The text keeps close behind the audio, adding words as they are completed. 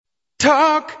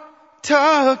Talk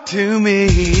to me.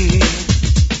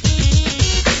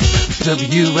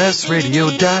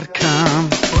 WSRadio.com.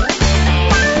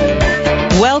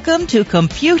 Welcome to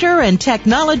Computer and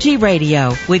Technology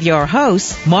Radio with your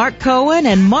hosts, Mark Cohen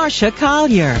and Marcia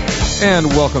Collier. And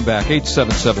welcome back,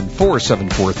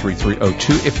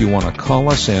 877-474-3302 if you want to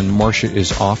call us. And Marcia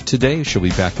is off today. She'll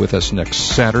be back with us next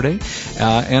Saturday.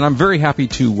 And I'm very happy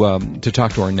to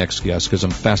talk to our next guest because I'm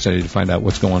fascinated to find out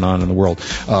what's going on in the world.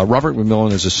 Robert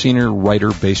McMillan is a senior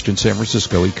writer based in San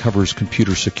Francisco. He covers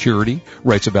computer security,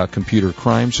 writes about computer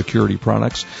crime, security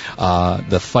products,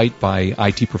 the fight by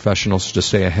IT professionals to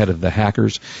stay ahead of the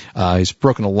hackers. He's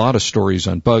broken a lot of stories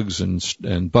on bugs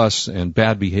and busts and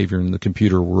bad behavior in the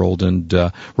computer world. And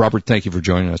Robert, thank you for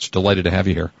joining us. Delighted to have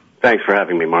you here. Thanks for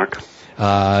having me, Mark.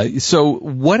 So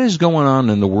what is going on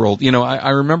in the world? You know,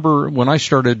 I remember when I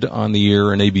started on the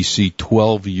air in ABC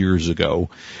 12 years ago,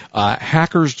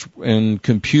 hackers and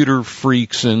computer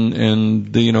freaks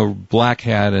and the, black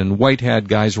hat and white hat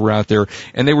guys were out there,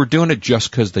 and they were doing it just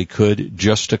because they could,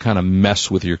 just to kind of mess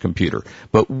with your computer.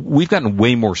 But we've gotten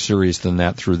way more serious than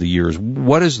that through the years.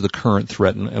 What is the current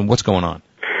threat and what's going on?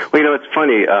 Well, it's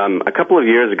funny. A couple of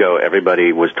years ago,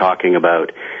 everybody was talking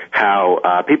about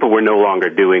how people were no longer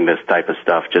doing this type of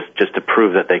stuff just to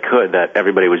prove that they could, that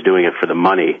everybody was doing it for the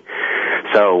money.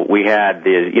 So we had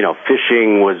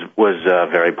phishing was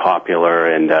very popular,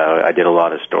 and I did a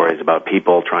lot of stories about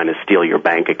people trying to steal your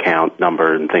bank account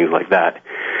number and things like that.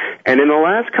 And in the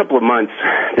last couple of months,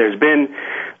 there's been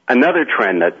another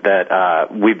trend that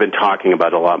we've been talking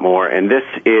about a lot more, and this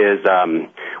is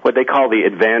what they call the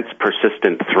advanced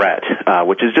persistent threat,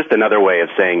 which is just another way of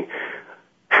saying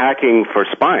hacking for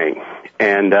spying.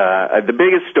 And the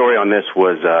biggest story on this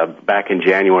was back in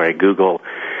January, Google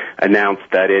announced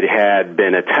that it had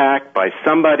been attacked by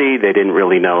somebody. They didn't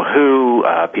really know who.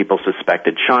 People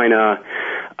suspected China.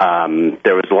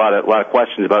 There was a lot of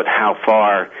questions about how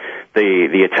far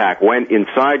the attack went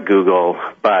inside Google,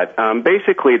 but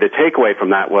basically the takeaway from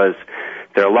that was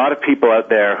there are a lot of people out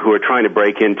there who are trying to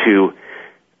break into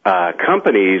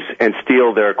companies and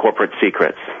steal their corporate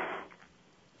secrets.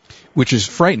 Which is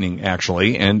frightening,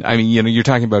 actually. And I mean, you're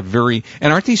talking about and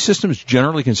aren't these systems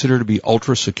generally considered to be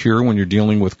ultra secure when you're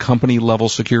dealing with company level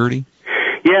security?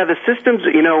 Yeah, the systems,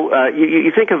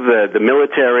 you think of the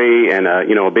military and,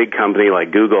 a big company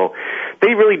like Google,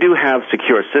 they really do have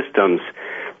secure systems.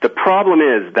 The problem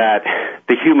is that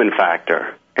the human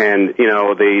factor. And,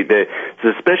 the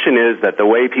suspicion is that the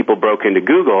way people broke into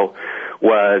Google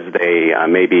was they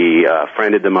maybe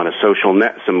friended them on a social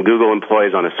some Google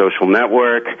employees on a social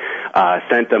network,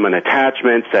 sent them an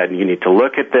attachment, said, you need to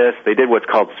look at this. They did what's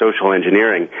called social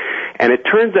engineering. And it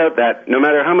turns out that no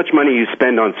matter how much money you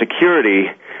spend on security,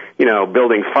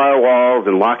 building firewalls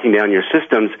and locking down your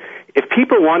systems, if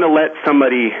people want to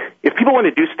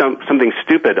do something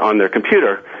stupid on their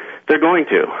computer, they're going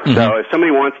to. Mm-hmm. So if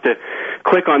somebody wants to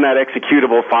click on that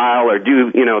executable file or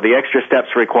do, the extra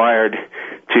steps required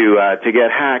to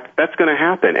get hacked, that's going to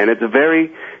happen. And it's a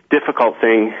very difficult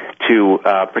thing to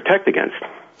protect against.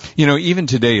 Even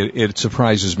today, it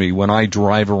surprises me when I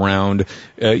drive around,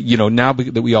 now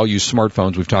that we all use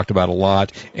smartphones, we've talked about a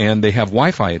lot, and they have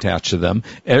Wi-Fi attached to them.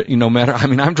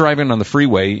 I'm driving on the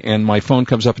freeway, and my phone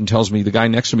comes up and tells me the guy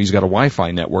next to me's got a Wi-Fi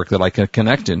network that I can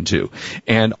connect into.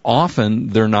 And often,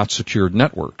 they're not secured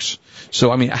networks.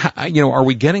 So, are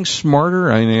we getting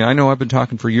smarter? I know I've been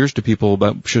talking for years to people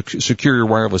about secure your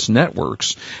wireless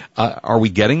networks. Are we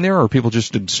getting there, or are people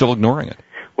just still ignoring it?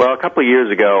 Well, a couple of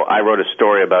years ago, I wrote a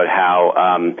story about how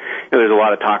there's a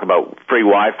lot of talk about free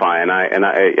Wi-Fi, and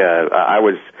I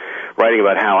was writing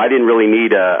about how I didn't really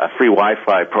need a free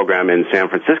Wi-Fi program in San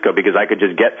Francisco because I could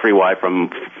just get free Wi-Fi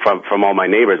from all my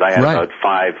neighbors. I had about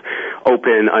 5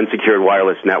 open, unsecured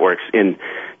wireless networks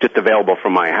just available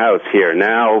from my house here.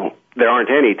 Now there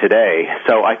aren't any today,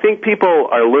 so I think people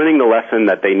are learning the lesson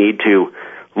that they need to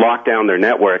lock down their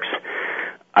networks.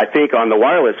 I think on the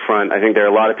wireless front, I think there are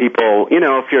a lot of people,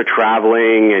 if you're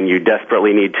traveling and you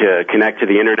desperately need to connect to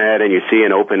the internet and you see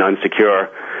an open, unsecure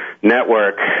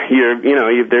network,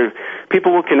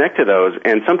 people will connect to those,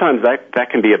 and sometimes that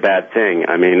can be a bad thing.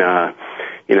 The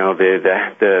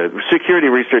security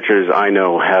researchers I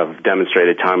know have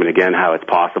demonstrated time and again how it's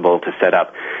possible to set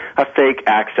up a fake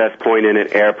access point in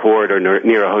an airport or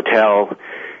near a hotel.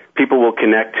 People will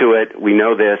connect to it. We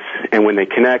know this, and when they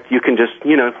connect, you can just,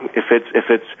 if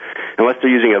it's unless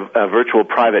they're using a virtual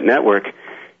private network,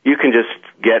 you can just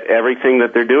get everything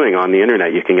that they're doing on the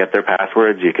internet. You can get their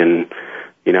passwords. You can,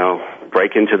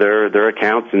 break into their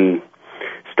accounts and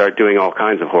start doing all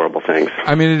kinds of horrible things.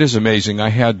 I mean, it is amazing. I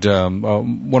had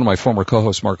one of my former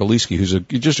co-hosts, Mark Aliski, who's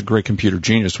just a great computer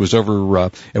genius, was over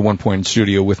at one point in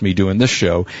studio with me doing this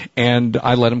show, and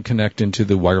I let him connect into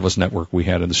the wireless network we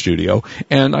had in the studio.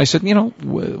 And I said,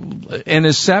 and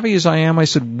as savvy as I am, I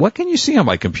said, what can you see on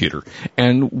my computer?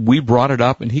 And we brought it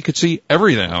up, and he could see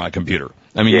everything on my computer.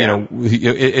 I mean,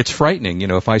 it's frightening.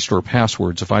 If I store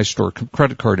passwords, if I store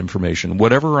credit card information,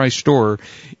 whatever I store,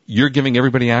 you're giving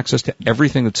everybody access to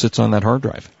everything that sits on that hard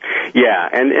drive. Yeah,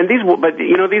 and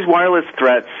these wireless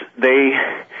threats,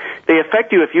 they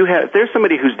affect you if there's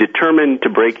somebody who's determined to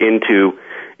break into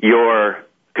your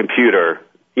computer.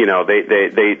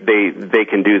 They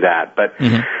can do that. But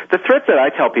the threats that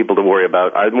I tell people to worry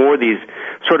about are more these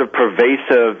sort of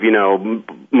pervasive,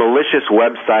 malicious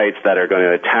websites that are going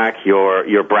to attack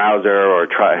your browser or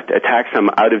try to attack some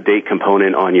out-of-date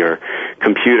component on your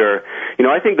computer.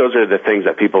 I think those are the things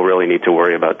that people really need to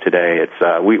worry about today. It's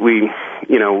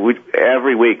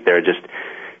every week there are just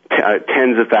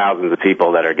tens of thousands of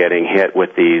people that are getting hit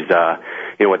with these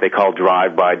what they call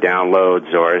drive-by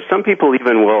downloads, or some people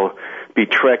even will be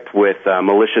tricked with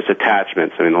malicious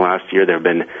attachments. I mean, the last year there have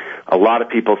been a lot of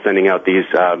people sending out these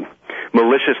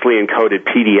maliciously encoded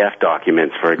PDF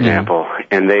documents, for example,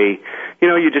 and they,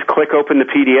 you just click open the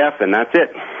PDF and that's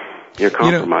it. You're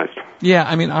compromised. Yeah,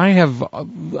 I mean,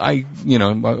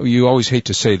 you always hate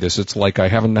to say this. It's like I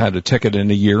haven't had a ticket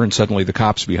in a year and suddenly the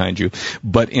cop's behind you.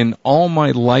 But in all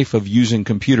my life of using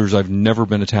computers, I've never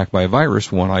been attacked by a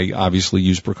virus. One, I obviously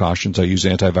use precautions. I use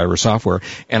antivirus software,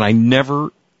 and I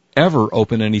never ever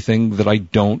open anything that I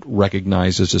don't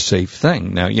recognize as a safe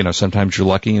thing. Now, sometimes you're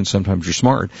lucky and sometimes you're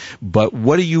smart, but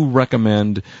what do you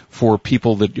recommend for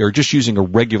people that are just using a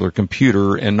regular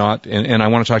computer and not, and I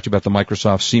want to talk to you about the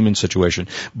Microsoft Siemens situation,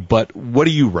 but what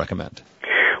do you recommend?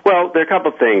 Well, there are a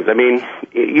couple of things. I mean,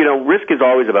 risk is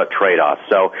always about trade-offs.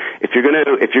 So if you're going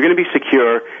to be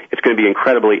secure, it's going to be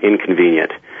incredibly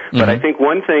inconvenient. But I think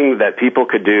one thing that people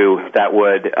could do that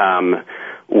would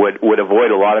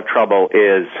avoid a lot of trouble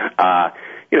is,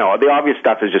 the obvious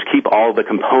stuff is just keep all the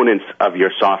components of your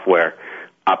software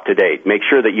up to date. Make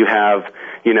sure that you have,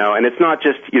 and it's not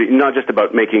just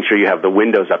about making sure you have the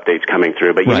Windows updates coming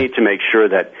through, but you need to make sure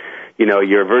that,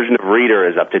 your version of Reader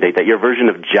is up to date, that your version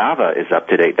of Java is up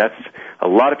to date. That's, a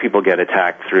lot of people get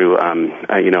attacked through,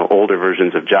 older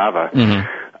versions of Java. And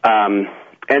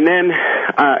then,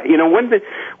 one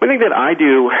thing that I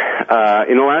do,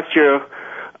 in the last year,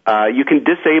 you can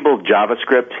disable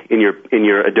JavaScript in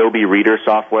your Adobe Reader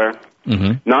software.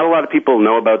 Not a lot of people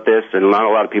know about this, and not a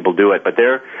lot of people do it, but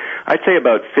I'd say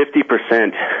about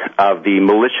 50% of the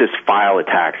malicious file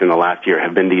attacks in the last year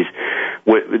have been these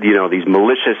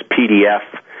malicious PDF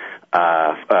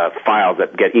files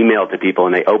that get emailed to people,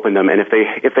 and they open them, and if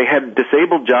they had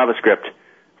disabled JavaScript,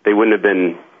 they wouldn't have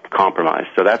been compromised.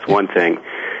 So that's one thing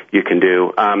you can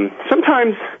do.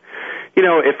 Sometimes,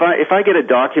 if I get a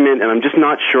document and I'm just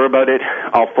not sure about it,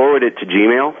 I'll forward it to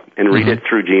Gmail and read it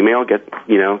through Gmail.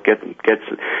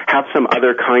 Have some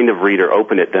other kind of reader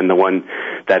open it than the one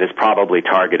that is probably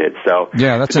targeted. So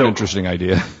yeah, that's an interesting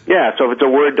idea. Yeah, so if it's a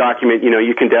Word document,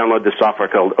 you can download the software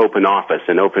called OpenOffice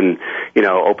and open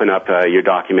up your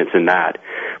documents in that.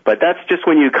 But that's just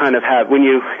when you when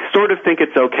you sort of think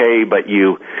it's okay, but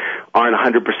you aren't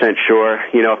 100% sure.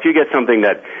 If you get something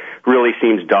that really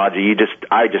seems dodgy,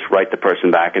 I just write the person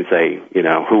back and say,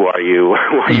 who are you?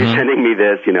 Why are you sending me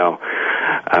this?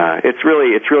 It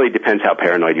really depends how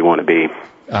paranoid you want to be.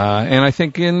 And I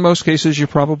think in most cases you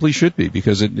probably should be,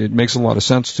 because it makes a lot of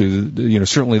sense to,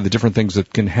 certainly the different things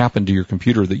that can happen to your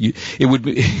computer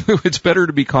it's better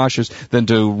to be cautious than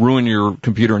to ruin your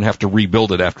computer and have to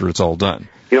rebuild it after it's all done.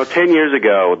 10 years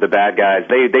ago, the bad guys,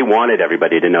 they wanted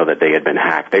everybody to know that they had been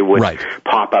hacked. They would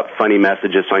pop up funny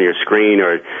messages on your screen,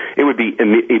 or it would be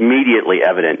immediately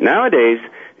evident. Nowadays,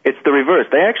 it's the reverse.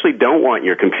 They actually don't want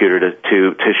your computer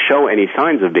to show any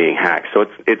signs of being hacked. So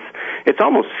it's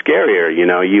almost scarier.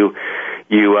 You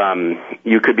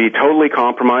could be totally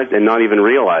compromised and not even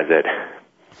realize it.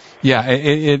 Yeah,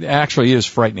 it actually is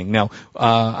frightening. Now,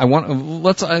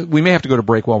 we may have to go to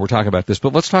break while we're talking about this,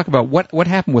 but let's talk about what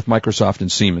happened with Microsoft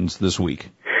and Siemens this week.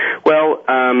 Well,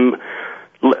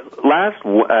 last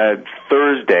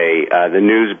Thursday, the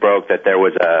news broke that there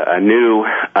was a new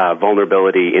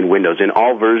vulnerability in Windows, in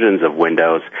all versions of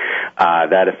Windows,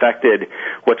 that affected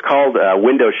what's called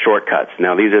Windows shortcuts.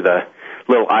 Now, these are the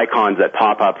little icons that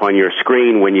pop up on your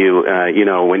screen when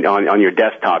when on your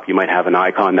desktop you might have an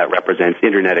icon that represents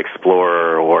Internet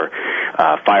Explorer or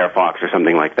Firefox or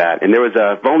something like that. And there was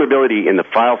a vulnerability in the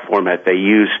file format they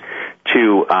used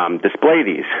to display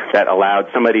these that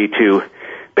allowed somebody to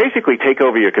basically take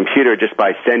over your computer just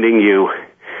by sending you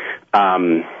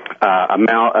sort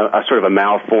of a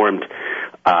malformed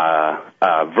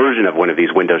version of one of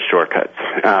these Windows shortcuts.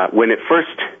 When it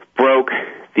first broke,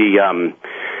 the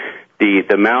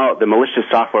malicious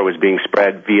software was being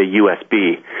spread via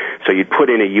USB. So you'd put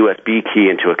in a USB key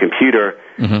into a computer,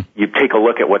 you'd take a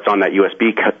look at what's on that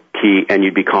USB key, and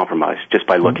you'd be compromised just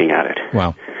by looking at it.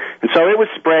 Wow. And so it was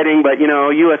spreading, but,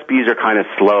 USBs are kind of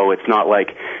slow. It's not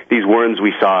like these worms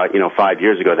we saw, 5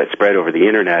 years ago that spread over the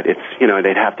Internet. It's,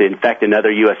 they'd have to infect another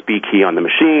USB key on the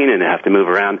machine, and they'd have to move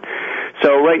around.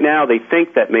 So right now they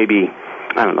think that maybe,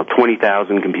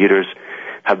 20,000 computers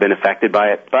have been affected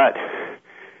by it, but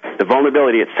the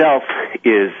vulnerability itself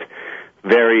is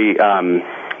very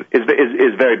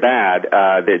is very bad.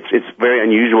 It's very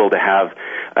unusual to have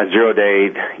a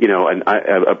 0-day,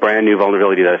 a brand new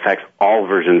vulnerability that affects all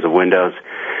versions of Windows.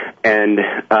 And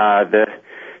the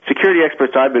security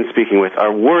experts I've been speaking with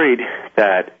are worried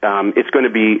that it's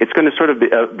going to sort of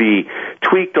be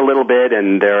tweaked a little bit,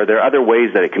 and there are other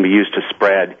ways that it can be used to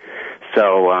spread.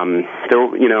 So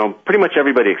pretty much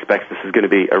everybody expects this is going to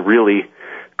be a really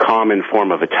common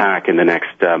form of attack in the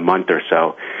next month or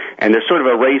so. And there's sort of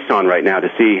a race on right now to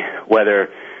see whether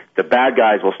the bad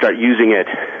guys will start using it,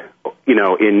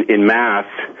 in mass,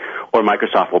 or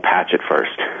Microsoft will patch it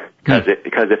first.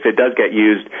 Because if it does get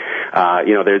used,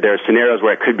 there are scenarios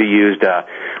where it could be used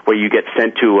where you get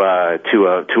sent to a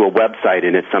website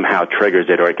and it somehow triggers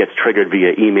it, or it gets triggered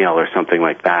via email or something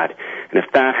like that. And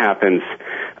if that happens,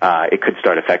 it could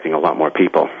start affecting a lot more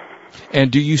people.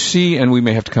 And do you see, and we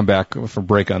may have to come back for a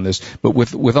break on this, but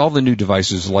with all the new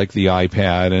devices like the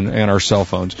iPad and our cell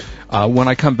phones, when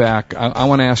I come back, I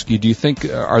want to ask you, do you think,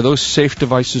 are those safe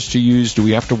devices to use? Do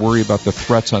we have to worry about the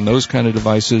threats on those kind of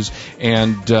devices?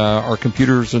 And are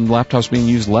computers and laptops being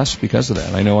used less because of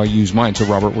that? I know I use mine, so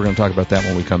Robert, we're going to talk about that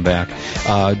when we come back.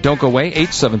 Don't go away,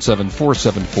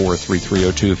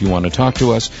 877-474-3302 if you want to talk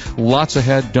to us. Lots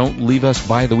ahead. Don't leave us.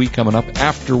 By the week coming up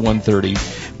after 1:30.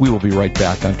 We will be right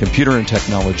back on Computer and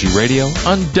Technology Radio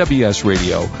on WS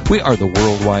Radio. We are the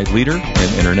worldwide leader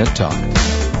in Internet talk.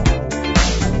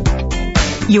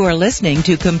 You are listening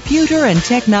to Computer and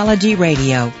Technology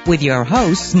Radio with your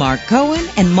hosts Mark Cohen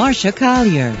and Marcia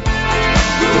Collier.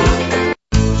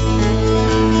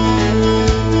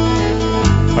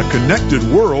 A connected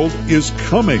world is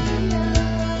coming.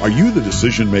 Are you the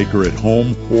decision maker at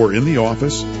home or in the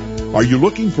office? Are you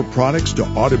looking for products to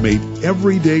automate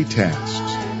everyday tasks?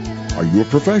 Are you a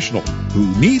professional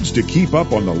who needs to keep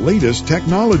up on the latest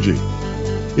technology?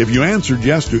 If you answered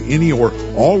yes to any or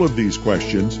all of these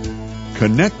questions,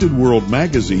 Connected World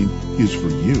Magazine is for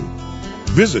you.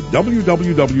 Visit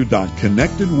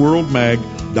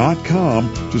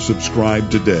www.connectedworldmag.com to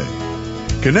subscribe today.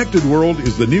 Connected World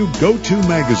is the new go-to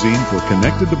magazine for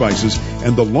connected devices,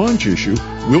 and the launch issue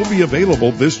will be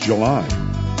available this July.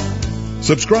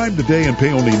 Subscribe today and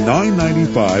pay only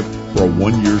 $9.95 for a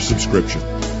 1-year subscription.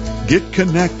 Get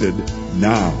connected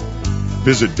now.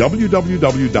 Visit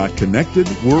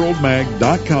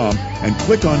www.connectedworldmag.com and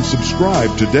click on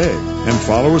subscribe today, and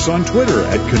follow us on Twitter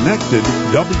at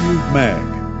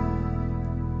ConnectedWMag.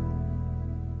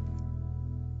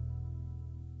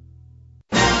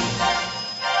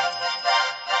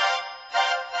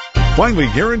 Finally,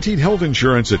 guaranteed health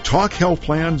insurance at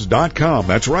TalkHealthPlans.com.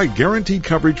 That's right, guaranteed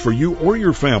coverage for you or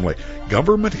your family.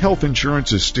 Government health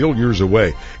insurance is still years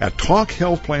away. At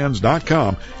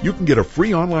TalkHealthPlans.com, you can get a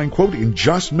free online quote in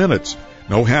just minutes.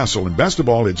 No hassle, and best of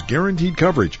all, it's guaranteed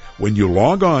coverage when you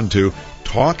log on to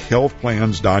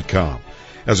TalkHealthPlans.com.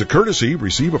 As a courtesy,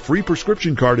 receive a free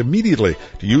prescription card immediately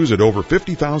to use at over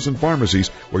 50,000 pharmacies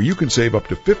where you can save up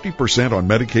to 50% on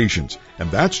medications.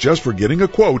 And that's just for getting a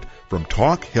quote from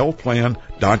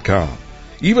TalkHealthPlan.com.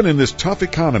 Even in this tough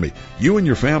economy, you and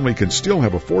your family can still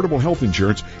have affordable health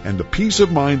insurance and the peace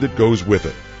of mind that goes with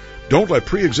it. Don't let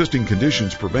pre-existing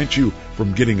conditions prevent you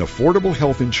from getting affordable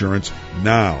health insurance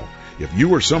now. If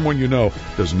you or someone you know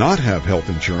does not have health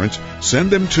insurance, send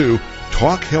them to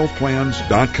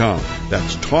TalkHealthPlans.com.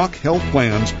 That's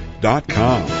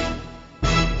TalkHealthPlans.com.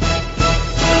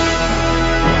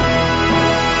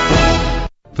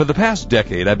 For the past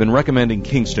decade, I've been recommending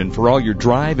Kingston for all your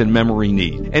drive and memory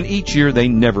need, and each year they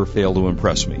never fail to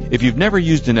impress me. If you've never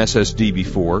used an SSD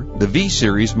before, the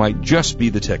V-Series might just be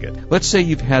the ticket. Let's say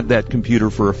you've had that computer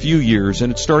for a few years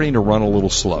and it's starting to run a little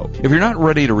slow. If you're not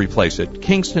ready to replace it,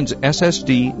 Kingston's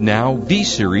SSD Now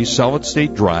V-Series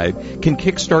solid-state drive can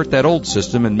kickstart that old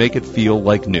system and make it feel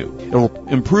like new. It'll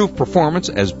improve performance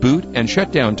as boot and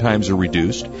shutdown times are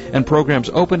reduced, and programs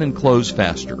open and close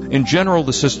faster. In general,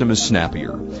 the system is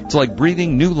snappier. It's like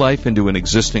breathing new life into an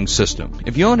existing system.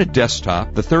 If you own a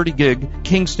desktop, the 30-gig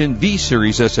Kingston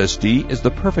V-Series SSD is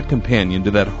the perfect companion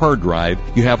to that hard drive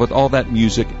you have with all that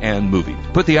music and movies.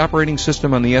 Put the operating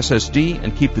system on the SSD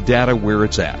and keep the data where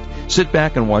it's at. Sit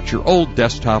back and watch your old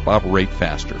desktop operate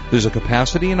faster. There's a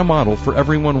capacity and a model for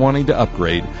everyone wanting to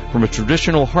upgrade from a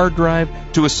traditional hard drive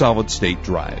to a solid-state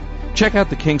drive. Check out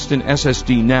the Kingston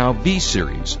SSD Now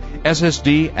V-Series.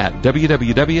 SSD at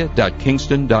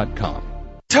www.kingston.com.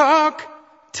 Talk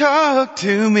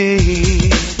to me.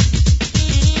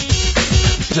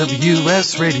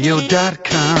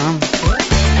 WSRadio.com.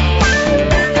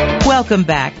 Welcome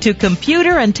back to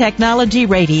Computer and Technology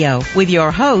Radio with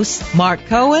your hosts, Mark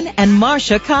Cohen and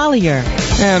Marcia Collier.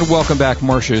 And welcome back.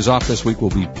 Marcia is off this week.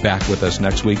 We'll be back with us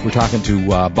next week. We're talking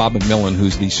to Bob McMillan,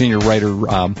 who's the senior writer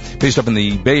based up in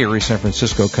the Bay Area, San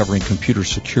Francisco, covering computer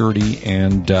security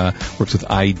and works with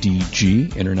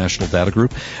IDG, International Data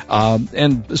Group.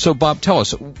 And so, Bob, tell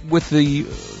us, with the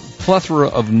plethora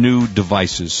of new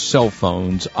devices, cell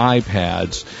phones,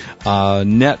 iPads,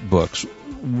 netbooks,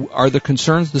 are the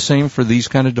concerns the same for these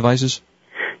kind of devices?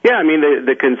 Yeah, I mean,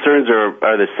 the concerns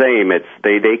are the same.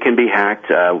 They can be hacked.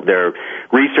 There are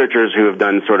researchers who have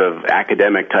done sort of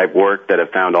academic type work that have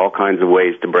found all kinds of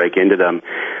ways to break into them.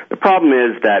 The problem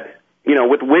is that,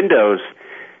 with Windows,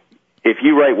 if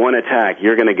you write one attack,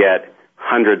 you're going to get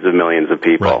hundreds of millions of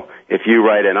people. Right. If you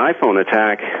write an iPhone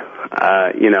attack,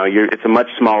 it's a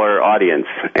much smaller audience.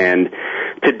 And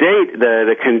to date,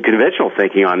 the conventional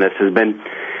thinking on this has been,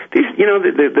 these,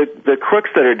 the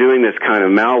crooks that are doing this kind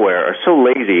of malware are so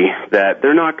lazy that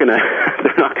they're not gonna,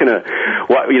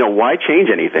 why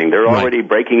change anything? They're already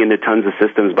breaking into tons of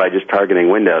systems by just targeting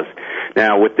Windows.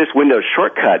 Now, with this Windows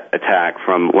shortcut attack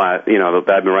that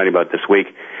I've been writing about this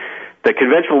week, the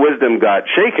conventional wisdom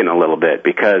got shaken a little bit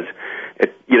because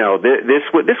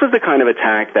this was the kind of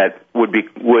attack that would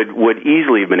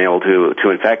easily have been able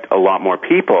to infect a lot more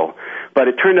people. But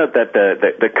it turned out that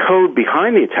the code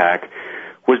behind the attack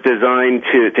was designed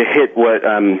to hit what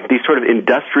these sort of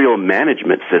industrial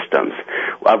management systems,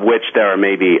 of which there are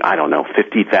maybe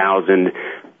 50,000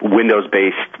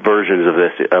 Windows-based versions of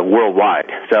this worldwide.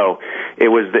 So it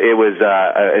was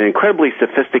an incredibly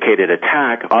sophisticated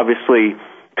attack. Obviously,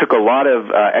 took a lot of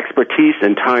expertise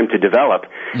and time to develop,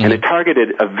 and it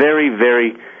targeted a very,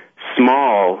 very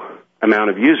small amount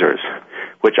of users,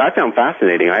 which I found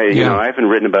fascinating. I haven't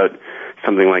written about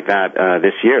something like that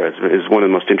this year. It's one of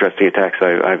the most interesting attacks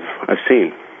I've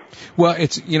seen. Well,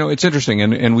 it's interesting,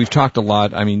 and we've talked a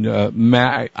lot. I mean,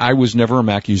 I was never a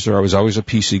Mac user. I was always a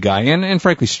PC guy, and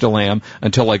frankly still am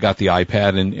until I got the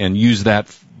iPad and used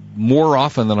that more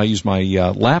often than I use my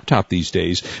laptop these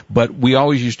days. But we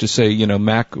always used to say,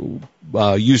 Mac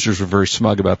users were very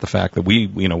smug about the fact that we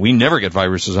never get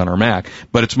viruses on our Mac,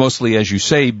 but it's mostly, as you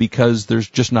say, because there's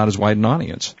just not as wide an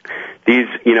audience.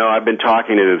 I've been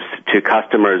talking to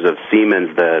customers of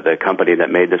Siemens, the company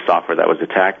that made the software that was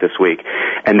attacked this week,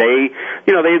 and they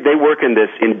work in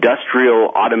this industrial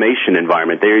automation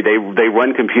environment. They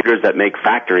run computers that make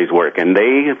factories work, and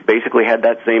they basically had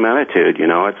that same attitude.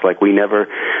 It's like we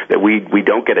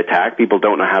don't get attacked. People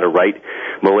don't know how to write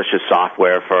malicious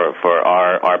software for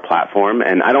our platform,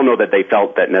 and I don't know that they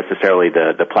felt that necessarily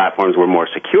the platforms were more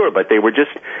secure, but they were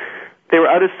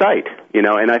out of sight,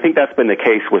 and I think that's been the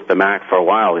case with the Mac for a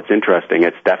while. It's interesting.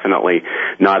 It's definitely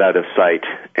not out of sight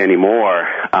anymore,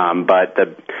 but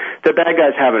the bad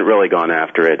guys haven't really gone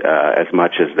after it as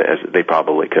much as they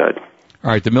probably could.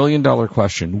 All right, the million-dollar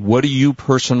question. What do you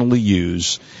personally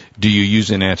use? Do you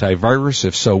use an antivirus?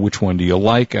 If so, which one do you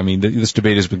like? I mean, this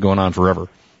debate has been going on forever.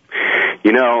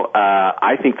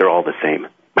 I think they're all the same.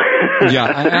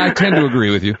 Yeah, I tend to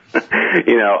agree with you.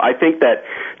 I think that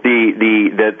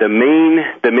the main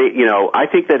I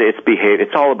think that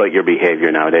it's all about your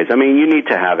behavior nowadays. I mean, you need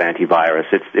to have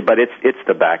antivirus. It's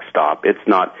the backstop. It's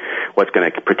not what's going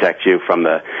to protect you from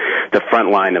the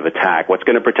front line of attack. What's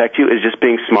going to protect you is just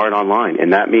being smart online,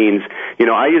 and that means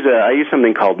I use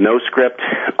something called NoScript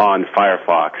on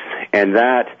Firefox, and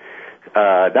that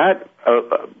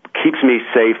keeps me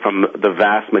safe from the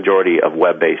vast majority of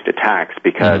web-based attacks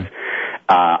because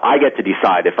I get to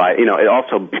decide if it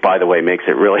also, by the way, makes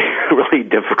it really, really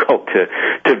difficult to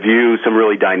view some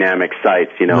really dynamic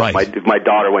sites. Right. If my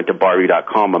daughter went to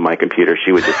Barbie.com on my computer,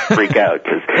 she would just freak out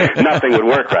because nothing would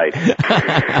work right.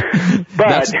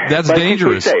 But that's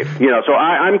dangerous. Safe. So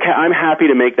I'm happy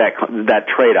to make that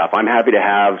trade-off. I'm happy to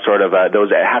have sort of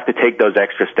have to take those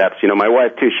extra steps. My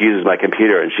wife too, she uses my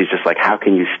computer and she's just like, how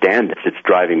can you stand this? It's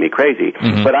driving me crazy.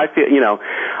 Mm-hmm. But I feel,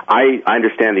 I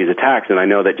understand these attacks, and I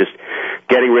know that just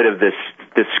getting rid of this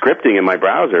scripting in my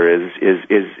browser is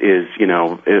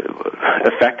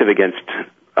effective against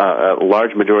a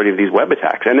large majority of these web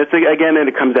attacks. And it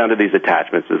comes down to these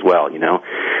attachments as well, you know.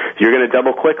 If you're going to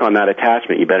double click on that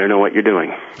attachment, you better know what you're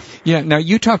doing. Yeah, now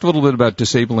you talked a little bit about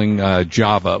disabling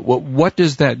Java. What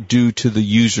does that do to the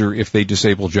user if they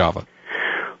disable Java?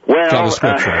 Well,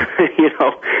 JavaScript, right? You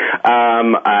know,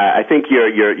 I think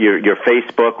your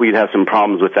Facebook, we'd have some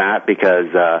problems with that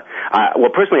because,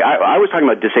 personally, I was talking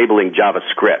about disabling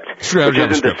JavaScript, which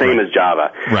isn't the same as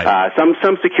Java. Right.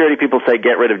 Some security people say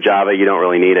get rid of Java, you don't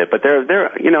really need it, but there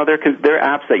are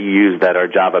apps that you use that are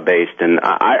Java based, and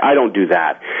I don't do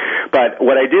that. But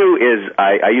what I do is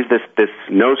I use this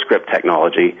NoScript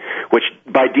technology, which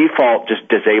by default just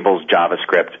disables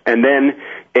JavaScript, and then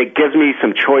it gives me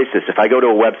some choices. If I go to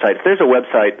a website, if there's a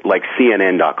website like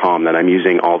CNN.com that I'm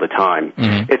using all the time,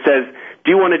 it says,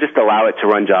 do you want to just allow it to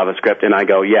run JavaScript? And I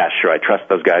go, yeah, sure, I trust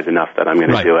those guys enough that I'm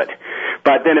going to do it.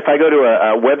 But then if I go to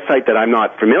a website that I'm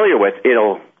not familiar with,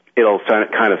 it'll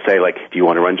kind of say, like, do you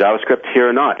want to run JavaScript here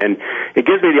or not? And it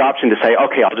gives me the option to say,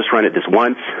 okay, I'll just run it this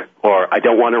once, or I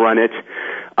don't want to run it.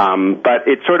 But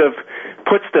it sort of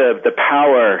puts the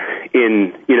power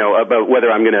in, you know, about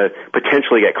whether I'm going to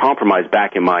potentially get compromised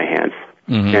back in my hands.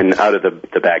 And out of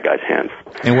the bad guy's hands.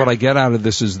 And what I get out of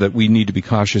this is that we need to be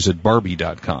cautious at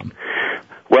Barbie.com.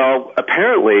 Well,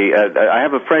 apparently, I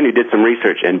have a friend who did some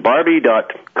research, and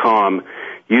Barbie.com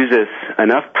uses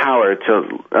enough power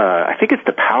to, I think it's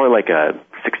to power like a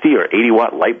 60 or 80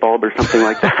 watt light bulb or something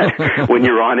like that. When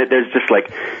you're on it, there's just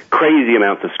like crazy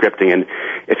amounts of scripting. And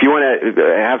if you want to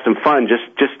have some fun,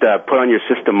 just put on your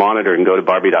system monitor and go to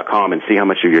Barbie.com and see how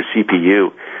much of your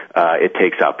CPU it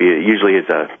takes up. It usually is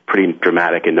a pretty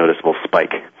dramatic and noticeable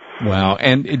spike. Wow.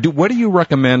 And what do you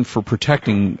recommend for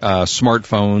protecting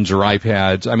smartphones or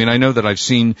iPads? I mean, I know that I've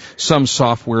seen some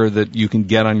software that you can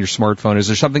get on your smartphone. Is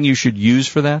there something you should use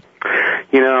for that?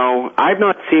 You know, I've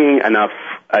not seen enough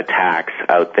attacks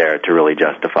out there to really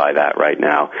justify that right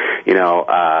now. You know,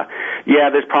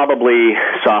 there's probably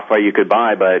software you could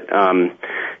buy, but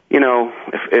you know,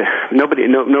 if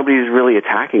nobody's really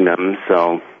attacking them,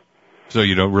 so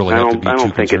you don't really have to be too concerned. I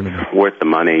don't think it's worth the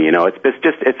money. You know, it's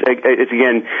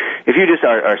again, if you just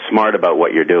are smart about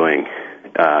what you're doing,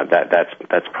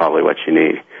 that's probably what you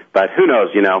need. But who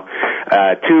knows, you know,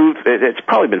 it's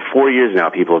probably been 4 years now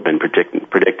people have been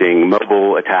predicting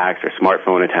mobile attacks or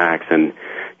smartphone attacks, and,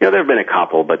 you know, there have been a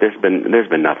couple, but there's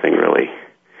been nothing really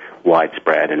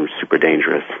widespread and super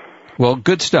dangerous. Well,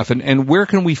 good stuff. And where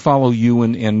can we follow you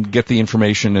and get the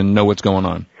information and know what's going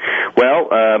on? Well,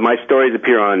 my stories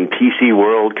appear on PC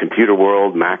World, Computer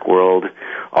World, Mac World,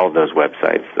 all of those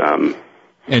websites.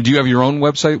 And do you have your own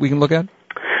website we can look at?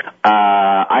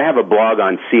 I have a blog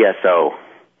on CSO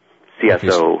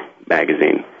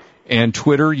magazine. And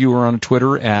Twitter, you are on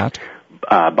Twitter at?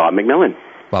 Bob McMillan.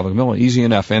 Bob McMillan, easy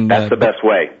enough. And that's the best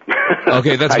way.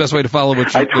 Okay, that's the best way to follow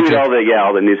what you... I tweet all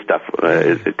the new stuff.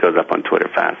 It goes up on Twitter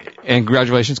fast. And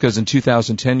congratulations, because in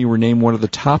 2010 you were named one of the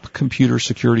top computer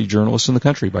security journalists in the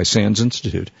country by SANS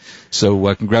Institute.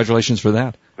 So congratulations for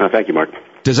that. Thank you, Mark.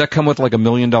 Does that come with like $1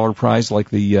 million prize, like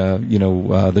the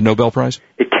the Nobel Prize?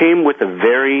 It came with a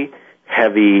very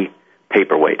heavy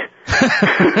paperweight.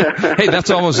 Hey, that's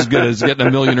almost as good as getting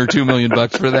 $1 million or $2 million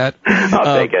for that.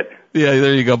 I'll take it. Yeah,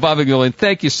 there you go. Bob McMillan,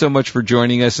 thank you so much for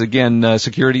joining us. Again,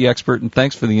 security expert, and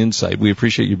thanks for the insight. We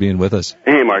appreciate you being with us.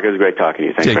 Hey, Mark, it was great talking to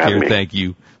you. Thanks for having me. Take care. Thank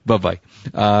you. Bye-bye.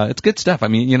 It's good stuff. I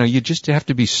mean, you know, you just have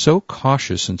to be so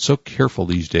cautious and so careful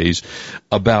these days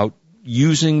about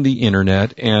using the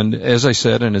internet, and as I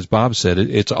said, and as Bob said,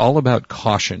 it's all about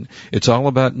caution. It's all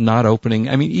about not opening,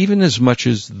 I mean, even as much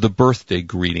as the birthday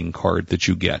greeting card that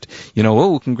you get. You know,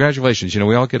 oh, congratulations. You know,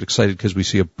 we all get excited because we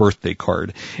see a birthday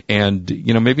card. And,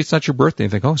 you know, maybe it's not your birthday.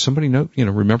 And think, oh, somebody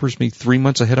remembers me 3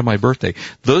 months ahead of my birthday.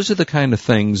 Those are the kind of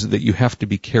things that you have to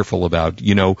be careful about.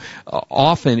 You know,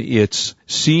 often it's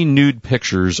see nude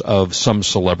pictures of some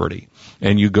celebrity.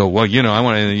 And you go, well, you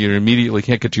know, you immediately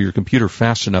can't get to your computer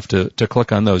fast enough to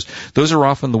click on those. Those are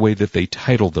often the way that they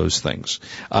title those things.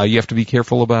 You have to be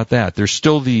careful about that. There's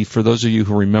still for those of you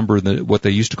who remember what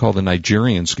they used to call the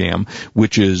Nigerian scam,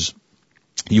 which is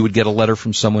you would get a letter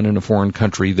from someone in a foreign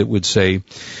country that would say,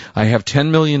 I have $10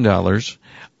 million.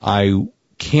 I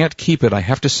can't keep it. I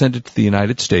have to send it to the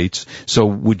United States. So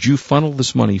would you funnel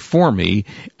this money for me?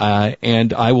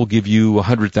 And I will give you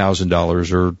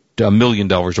 $100,000 or $1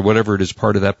 million or whatever it is,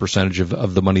 part of that percentage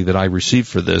of the money that I receive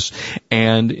for this.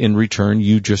 And in return,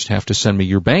 you just have to send me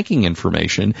your banking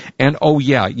information. And, oh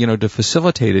yeah, you know, to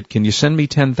facilitate it, can you send me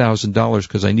 $10,000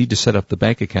 because I need to set up the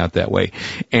bank account that way?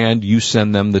 And you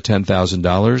send them the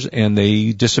 $10,000 and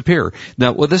they disappear.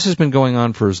 Now, well, this has been going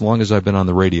on for as long as I've been on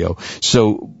the radio.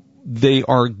 So they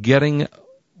are getting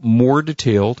more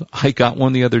detailed. I got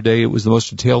one the other day. It was the most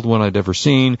detailed one I'd ever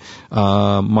seen.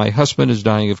 My husband is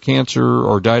dying of cancer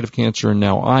or died of cancer, and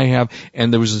now I have.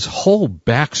 And there was this whole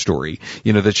backstory,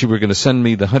 that you were going to send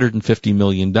me the $150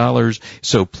 million.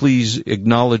 So please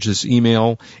acknowledge this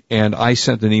email. And I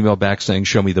sent an email back saying,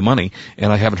 show me the money.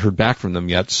 And I haven't heard back from them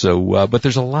yet. So, but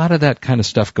there's a lot of that kind of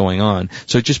stuff going on.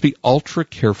 So just be ultra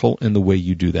careful in the way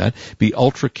you do that. Be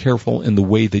ultra careful in the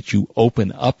way that you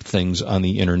open up things on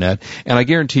the internet. And I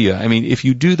guarantee you, if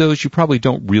you do those, you probably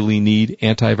don't really need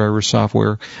antivirus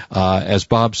software. As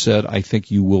Bob said, I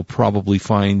think you will probably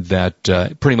find that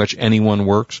pretty much anyone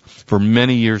works. For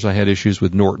many years, I had issues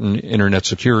with Norton Internet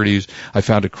Securities. I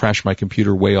found it crashed my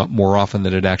computer way more often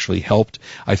than it actually helped.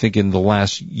 I think in the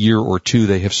last year or two,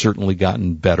 they have certainly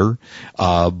gotten better.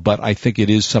 But I think it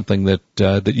is something that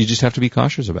you just have to be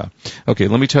cautious about. Okay,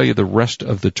 let me tell you the rest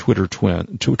of the Twitter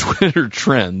trends. Twitter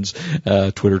twins.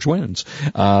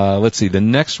 Let's see. The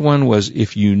next one was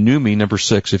If You Knew Me, number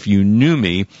 6. If you knew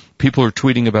me, people are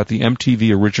tweeting about the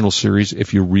MTV original series,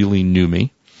 If You Really Knew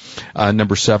Me.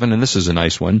 Number 7, and this is a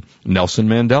nice one, Nelson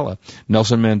Mandela.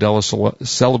 Nelson Mandela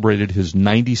celebrated his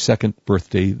 92nd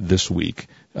birthday this week.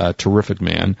 Terrific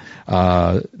man.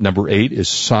 Number 8 is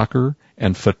soccer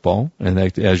and football, and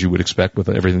that, as you would expect with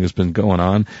everything that's been going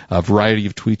on, a variety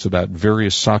of tweets about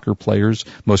various soccer players,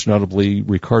 most notably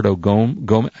Ricardo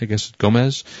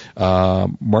Gomez,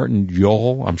 Martin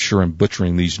Yol, I'm sure I'm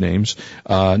butchering these names.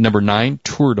 Number 9,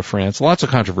 Tour de France. Lots of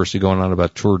controversy going on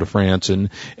about Tour de France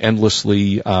and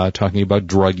endlessly talking about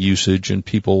drug usage and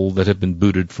people that have been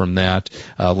booted from that.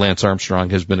 Lance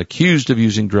Armstrong has been accused of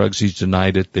using drugs. He's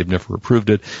denied it. They've never approved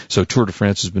it. So Tour de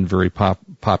France has been very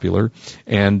popular.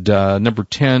 And number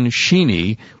 10,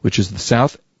 Sheenie, which is the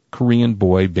South Korean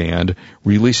boy band,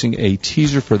 releasing a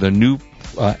teaser for the new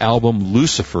album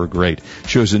Lucifer. Great.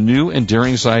 Shows a new and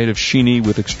daring side of Sheenie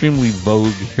with extremely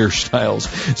vogue hairstyles.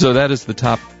 So that is the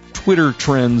top Twitter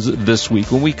trends this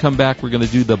week. When we come back, we're going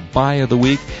to do the buy of the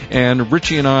week, and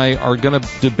Richie and I are going to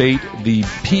debate the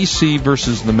PC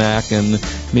versus the Mac, and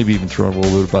maybe even throw in a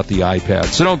little bit about the iPad.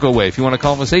 So don't go away. If you want to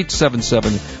call us,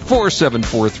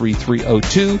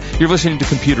 877-474-3302. You're listening to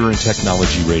Computer and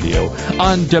Technology Radio.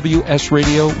 On WS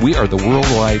Radio, we are the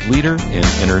worldwide leader in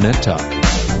Internet talk.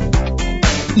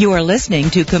 You are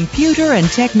listening to Computer and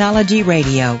Technology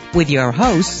Radio with your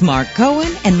hosts, Mark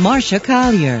Cohen and Marcia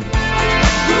Collier.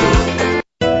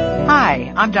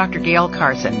 Hi, I'm Dr. Gail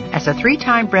Carson. As a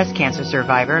 3-time breast cancer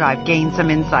survivor, I've gained some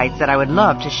insights that I would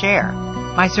love to share.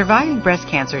 My Surviving Breast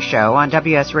Cancer show on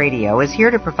WS Radio is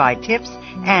here to provide tips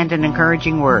and an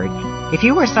encouraging word. If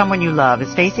you or someone you love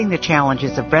is facing the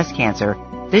challenges of breast cancer,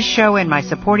 this show and my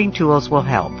supporting tools will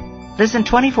help. Listen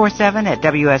 24/7 at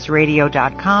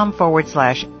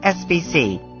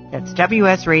WSRadio.com/SBC. That's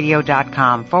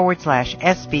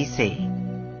WSRadio.com/SBC.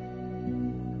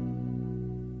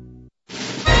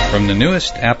 From the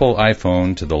newest Apple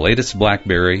iPhone to the latest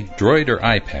BlackBerry, Droid, or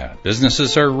iPad,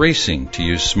 businesses are racing to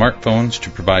use smartphones to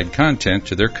provide content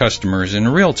to their customers in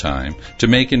real time to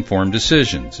make informed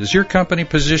decisions. Is your company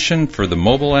positioned for the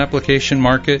mobile application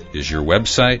market? Is your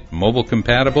website mobile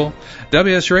compatible?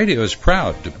 WS Radio is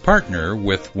proud to partner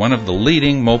with one of the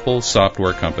leading mobile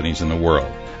software companies in the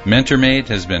world. MentorMate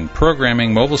has been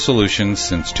programming mobile solutions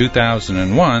since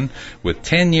 2001 with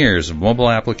 10 years of mobile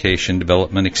application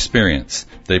development experience.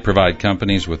 They provide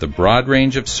companies with a broad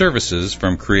range of services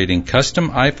from creating custom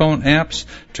iPhone apps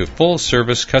to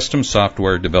full-service custom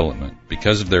software development.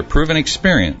 Because of their proven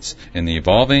experience in the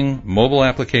evolving mobile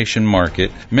application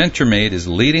market, MentorMate is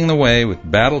leading the way with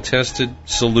battle-tested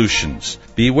solutions.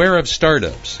 Beware of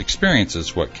startups. Experience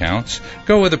is what counts.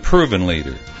 Go with a proven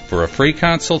leader. For a free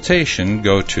consultation,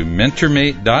 go to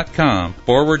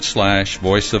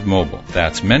mentormate.com/voice of mobile.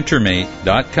 That's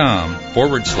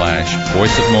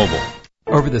mentormate.com/voice of mobile.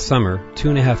 Over the summer,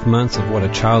 2.5 months of what a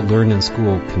child learned in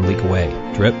school can leak away.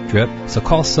 Drip, drip. So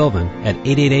call Sylvan at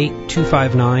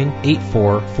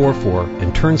 888-259-8444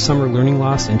 and turn summer learning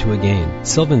loss into a gain.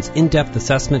 Sylvan's in-depth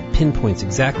assessment pinpoints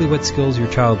exactly what skills your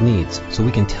child needs, so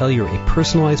we can tailor a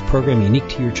personalized program unique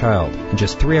to your child. In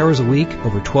just 3 hours a week,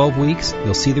 over 12 weeks,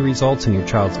 you'll see the results in your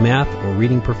child's math or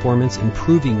reading performance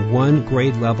improving 1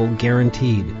 grade level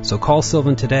guaranteed. So call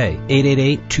Sylvan today,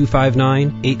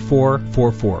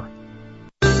 888-259-8444.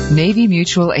 Navy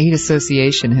Mutual Aid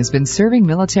Association has been serving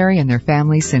military and their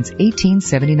families since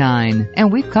 1879,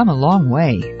 and we've come a long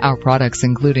way. Our products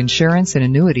include insurance and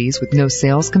annuities with no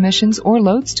sales commissions or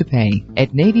loads to pay.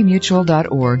 At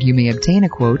NavyMutual.org, you may obtain a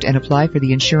quote and apply for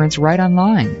the insurance right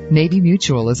online. Navy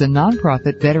Mutual is a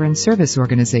nonprofit veteran service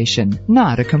organization,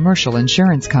 not a commercial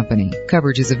insurance company.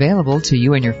 Coverage is available to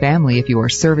you and your family if you are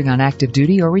serving on active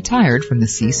duty or retired from the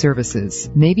sea services.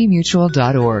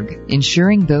 NavyMutual.org,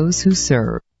 insuring those who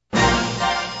serve.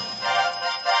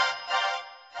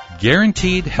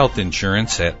 Guaranteed health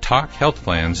insurance at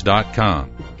TalkHealthPlans.com.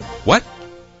 What?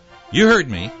 You heard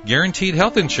me. Guaranteed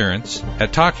health insurance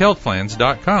at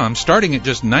TalkHealthPlans.com. Starting at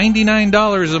just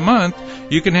 $99 a month,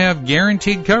 you can have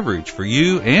guaranteed coverage for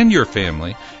you and your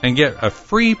family and get a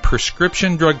free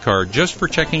prescription drug card just for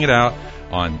checking it out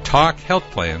on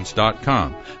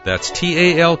TalkHealthPlans.com. That's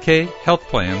TALK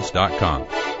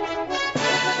Healthplans.com.